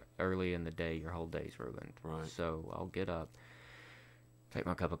locked early in the day, your whole day's ruined. Right. So I'll get up, take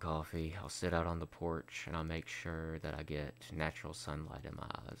my cup of coffee, I'll sit out on the porch, and I'll make sure that I get natural sunlight in my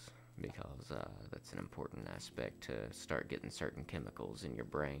eyes. Because that's an important aspect to start getting certain chemicals in your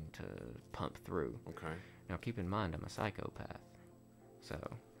brain to pump through. Okay. Now, keep in mind, I'm a psychopath. So,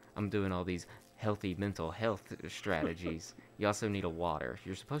 I'm doing all these healthy mental health strategies. You also need a water.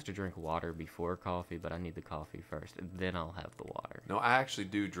 You're supposed to drink water before coffee, but I need the coffee first, and then I'll have the water. No, I actually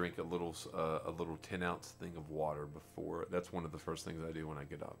do drink a little 10-ounce thing of water before. That's one of the first things I do when I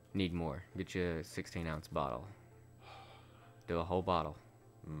get up. Need more. Get you a 16-ounce bottle. Do a whole bottle.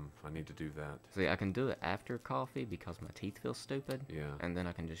 I need to do that. See, I can do it after coffee because my teeth feel stupid. Yeah. And then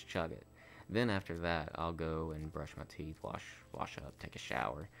I can just chug it. Then after that, I'll go and brush my teeth, wash up, take a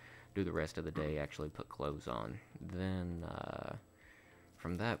shower, do the rest of the day, actually put clothes on. Then,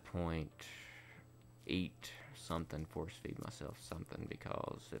 from that point, eat something, force feed myself something,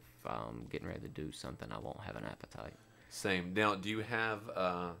 because if I'm getting ready to do something, I won't have an appetite. Same. Now, do you have,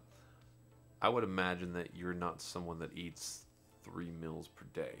 I would imagine that you're not someone that eats 3 meals per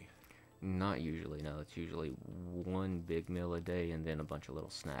day. Not usually, no. It's usually one big meal a day and then a bunch of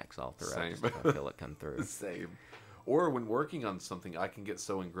little snacks all throughout. Same. Just to feel it come through. Same. Or when working on something, I can get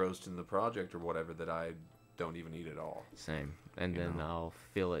so engrossed in the project or whatever that I don't even eat at all. Same. And then I'll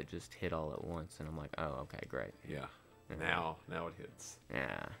feel it just hit all at once, and I'm like, oh, okay, great. Yeah. Now it hits.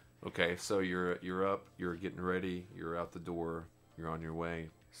 Yeah. Okay, so you're up, you're getting ready, you're out the door, you're on your way.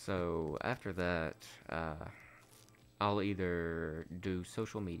 So after that, I'll either do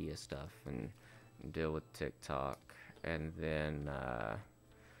social media stuff and deal with TikTok, and then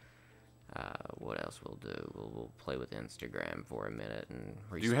what else we'll do? We'll play with Instagram for a minute and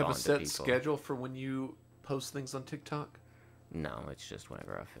respond to people. Do you have a set schedule for when you post things on TikTok? No, it's just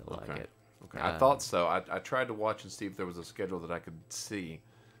whenever I feel like it. Okay, I thought so. I tried to watch and see if there was a schedule that I could see,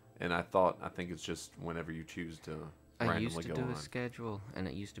 and I think it's just whenever you choose to. I used to do a schedule, and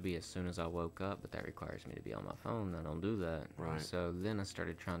it used to be as soon as I woke up, but that requires me to be on my phone. I don't do that. Right. So then I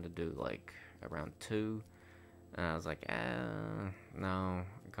started trying to do like around 2, and I was like, no,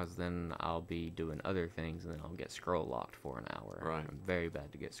 because then I'll be doing other things, and then I'll get scroll locked for an hour. Right. I'm very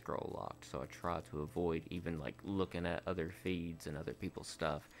bad to get scroll locked, so I try to avoid even like looking at other feeds and other people's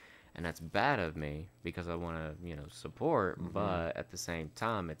stuff. And that's bad of me because I want to, support, but at the same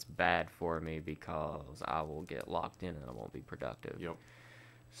time, it's bad for me because I will get locked in and I won't be productive. Yep.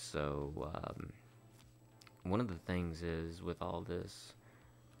 So, one of the things is with all this,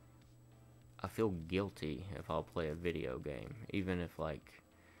 I feel guilty if I'll play a video game, even if,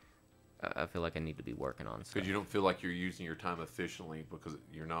 I feel like I need to be working on stuff. Because you don't feel like you're using your time efficiently because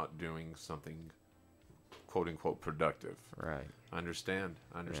you're not doing something quote-unquote productive. Right. I understand.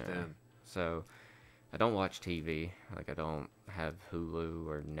 Yeah. So, I don't watch TV. Like, I don't have Hulu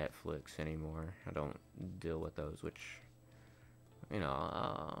or Netflix anymore. I don't deal with those, which,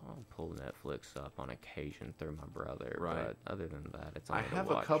 I'll pull Netflix up on occasion through my brother. Right. But other than that, it's only I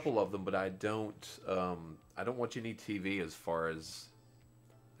have a couple of them, but I don't watch any TV as far as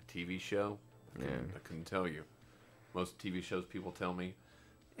a TV show. I couldn't tell you. Most TV shows, people tell me,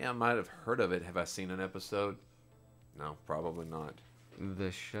 yeah, I might have heard of it. Have I seen an episode? No, probably not.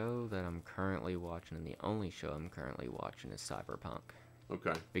 The show that I'm currently watching, and the only show I'm currently watching, is Cyberpunk.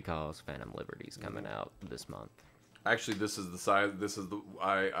 Okay. Because Phantom Liberty's coming out this month. Actually, this is the size.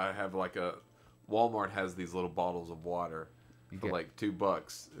 I have like a Walmart has these little bottles of water for like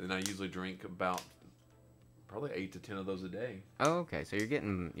 $2, and I usually drink about probably 8 to 10 of those a day. Oh, okay. So you're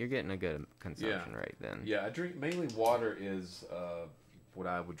getting a good consumption rate then. Yeah, I drink mainly water is what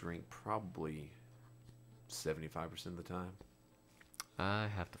I would drink probably 75% of the time. I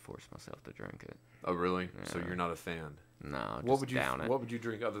have to force myself to drink it. Oh, really? Yeah. So you're not a fan? No, just down it. What would you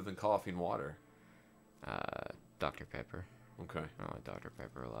drink other than coffee and water? Dr. Pepper. Okay. I like Dr.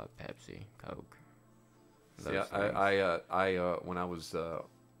 Pepper a lot. Pepsi, Coke. See, I when I was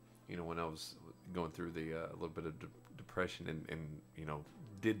when I was going through the a little bit of depression and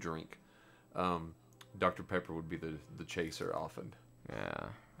did drink, Dr. Pepper would be the chaser often.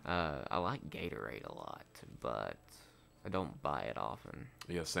 Yeah. I like Gatorade a lot, but I don't buy it often.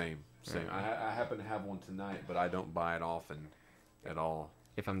 Yeah, same. Yeah. I happen to have one tonight, but I don't buy it often at all.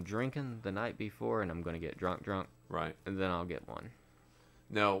 If I'm drinking the night before and I'm going to get drunk, right, and then I'll get one.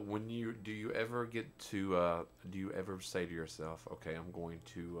 Now, do you ever say to yourself, okay, I'm going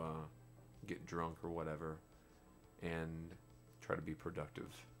to get drunk or whatever and try to be productive?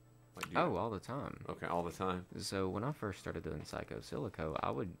 All the time. Okay, all the time. So when I first started doing SycoSilico,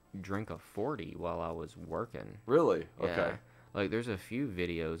 I would drink a 40 while I was working. Really? Okay. Yeah. Like, there's a few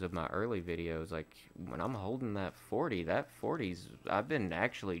videos of my early videos, like, when I'm holding that 40's, I've been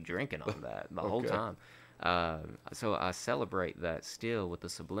actually drinking on that the whole time. So I celebrate that still with the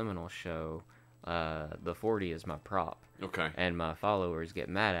Subliminal show. The 40 is my prop. Okay. And my followers get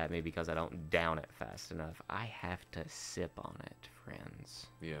mad at me because I don't down it fast enough. I have to sip on it, friends.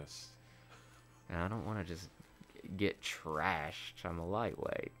 Yes. And I don't want to just get trashed. I'm a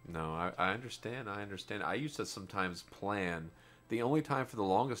lightweight. No, I understand. I used to sometimes plan. The only time for the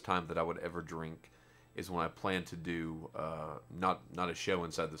longest time that I would ever drink is when I planned to do not a show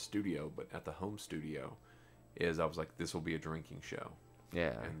inside the studio, but at the home studio. I was like, this will be a drinking show.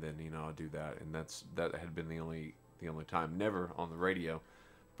 Yeah. And then I'll do that, and that had been the only time. Never on the radio,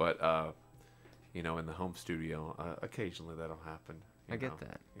 but in the home studio, occasionally that'll happen. I get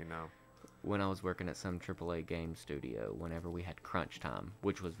that. You know. When I was working at some AAA game studio, whenever we had crunch time,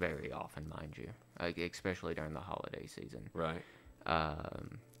 which was very often, mind you, especially during the holiday season. Right.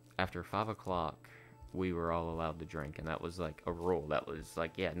 After 5 o'clock, we were all allowed to drink, and that was like a rule. That was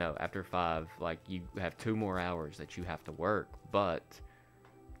like, yeah, no, after 5, like, you have 2 more hours that you have to work, but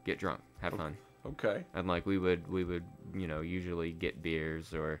get drunk, have fun. Okay. And like we would usually get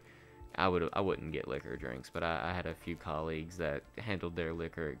beers, or I wouldn't get liquor drinks, but I had a few colleagues that handled their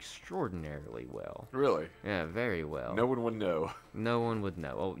liquor extraordinarily well. Really? Yeah, very well. No one would know. No one would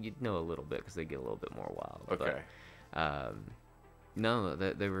know. Oh, you'd know a little bit because they get a little bit more wild. Okay. But, no,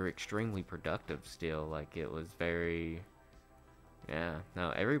 they were extremely productive still. Like, it was very... Yeah, no,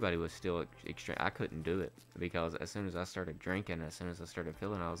 everybody was still extreme. I couldn't do it because as soon as I started drinking, as soon as I started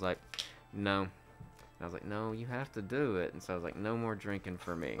feeling, I was like, no. I was like, no, you have to do it. And so I was like, no more drinking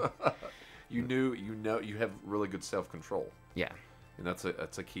for me. You have really good self-control. Yeah. And that's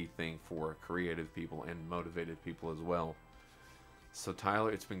a key thing for creative people and motivated people as well. So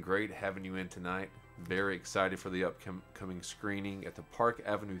Tyler, it's been great having you in tonight. Very excited for the upcoming screening at the Park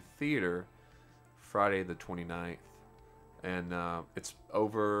Avenue Theater, Friday the 29th. And it's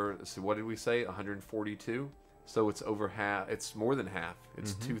over, so what did we say, 142? So it's over half, it's more than half.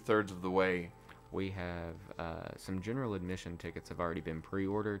 It's 2/3 of the way. We have some general admission tickets have already been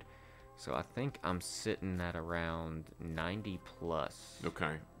pre-ordered. So I think I'm sitting at around 90 plus.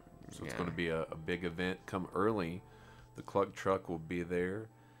 Okay. So it's going to be a big event. Come early. The Cluck Truck will be there.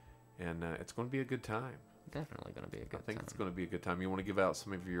 And it's going to be a good time. Definitely going to be a good time. I think it's going to be a good time. You want to give out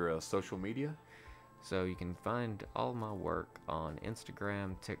some of your social media? So you can find all my work on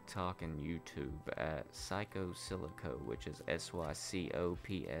Instagram, TikTok, and YouTube at SycoPsilico, which is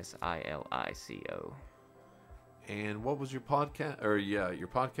SycoPsilico. And what was your podcast? Your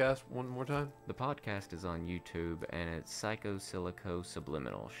podcast one more time? The podcast is on YouTube, and it's SycoSilico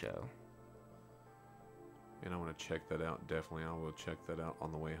Subliminal Show. And I want to check that out. Definitely, I will check that out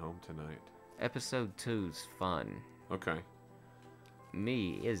on the way home tonight. Episode 2's fun. Okay.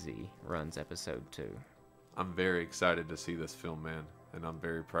 Me, Izzy, runs episode 2. I'm very excited to see this film, man, and I'm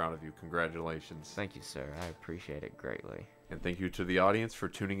very proud of you. Congratulations. Thank you, sir. I appreciate it greatly. And thank you to the audience for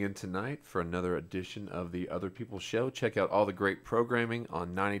tuning in tonight for another edition of the Other People Show. Check out all the great programming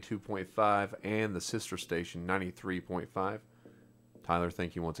on 92.5 and the sister station 93.5. Tyler,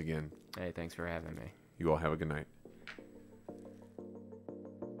 thank you once again. Hey, thanks for having me. You all have a good night.